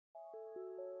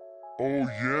Oh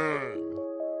yeah.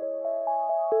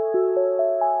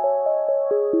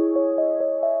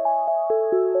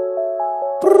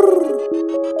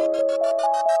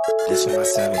 This for my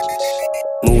savages.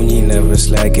 Mooney never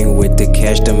slacking with the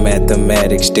cash, the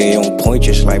mathematics. Stay on point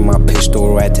just like my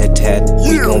pistol rat-tat-tat.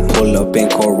 We gon' pull up in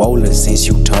Corolla since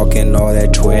you talking all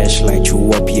that trash. Like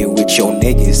you up here with your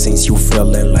niggas since you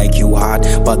feeling like you hot.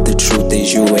 But the truth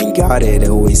is you ain't got it.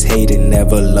 Always hate it,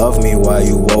 never love me. While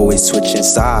you always switching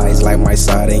sides like my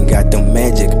side ain't got the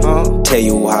magic. Tell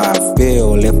you how I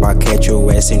feel if I catch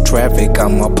your ass in traffic.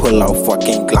 I'ma pull out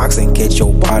fucking Glocks and get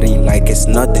your body like it's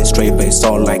nothing. Straight face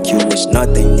all like you is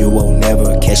nothing. You won't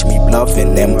never catch me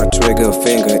bluffing. And my trigger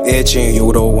finger itching.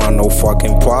 You don't want no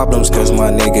fucking problems, cause my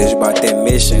niggas bout that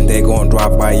mission. They gon'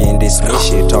 drop by and dismiss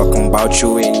shit. Talking about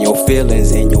you and your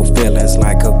feelings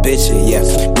like a bitch. Yeah,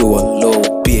 you a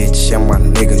little bitch and my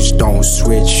niggas don't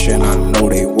switch. And I know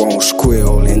they won't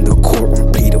squeal in the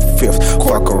courtroom, plead the fifth.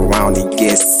 Fuck around and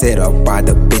get set up by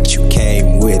the bitch you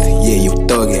came with. Yeah, you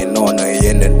thuggin' on the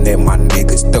internet, my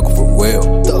niggas thug for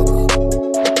real.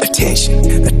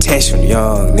 Attention,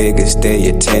 young niggas, stay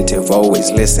attentive. Always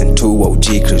listen to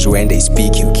OG, cause when they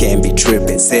speak, you can't be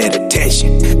tripping. Said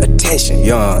attention,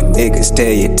 young niggas,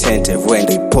 stay attentive. When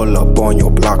they pull up on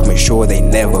your block, make sure they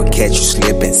never catch you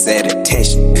slipping. Said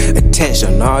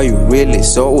attention, are you really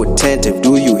so attentive?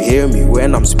 Do you hear me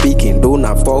when I'm speaking? Do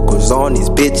not focus on these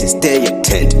bitches, stay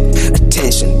attention.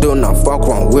 Do not fuck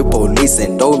around with police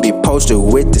and don't be posted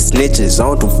with the snitches.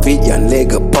 On 2 feet, your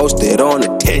nigga posted on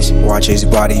attention. Watch his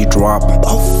body drop.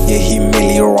 Yeah, he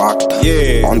merely rocked.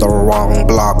 Yeah, on the wrong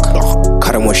block.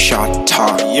 Cut him with shot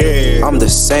top. Yeah, I'm the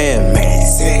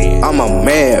Sandman. I'm a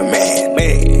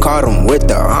man. Caught him with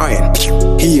the iron.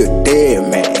 He a dead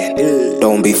man.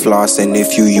 Don't be flossing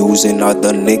if you using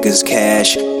other niggas'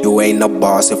 cash. You ain't a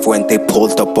boss if when they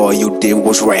pulled up all you did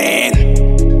was ran.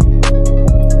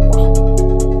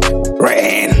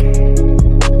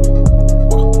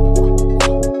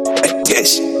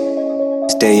 Attention.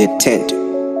 Stay attentive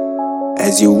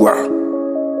as you were.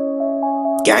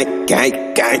 Gang.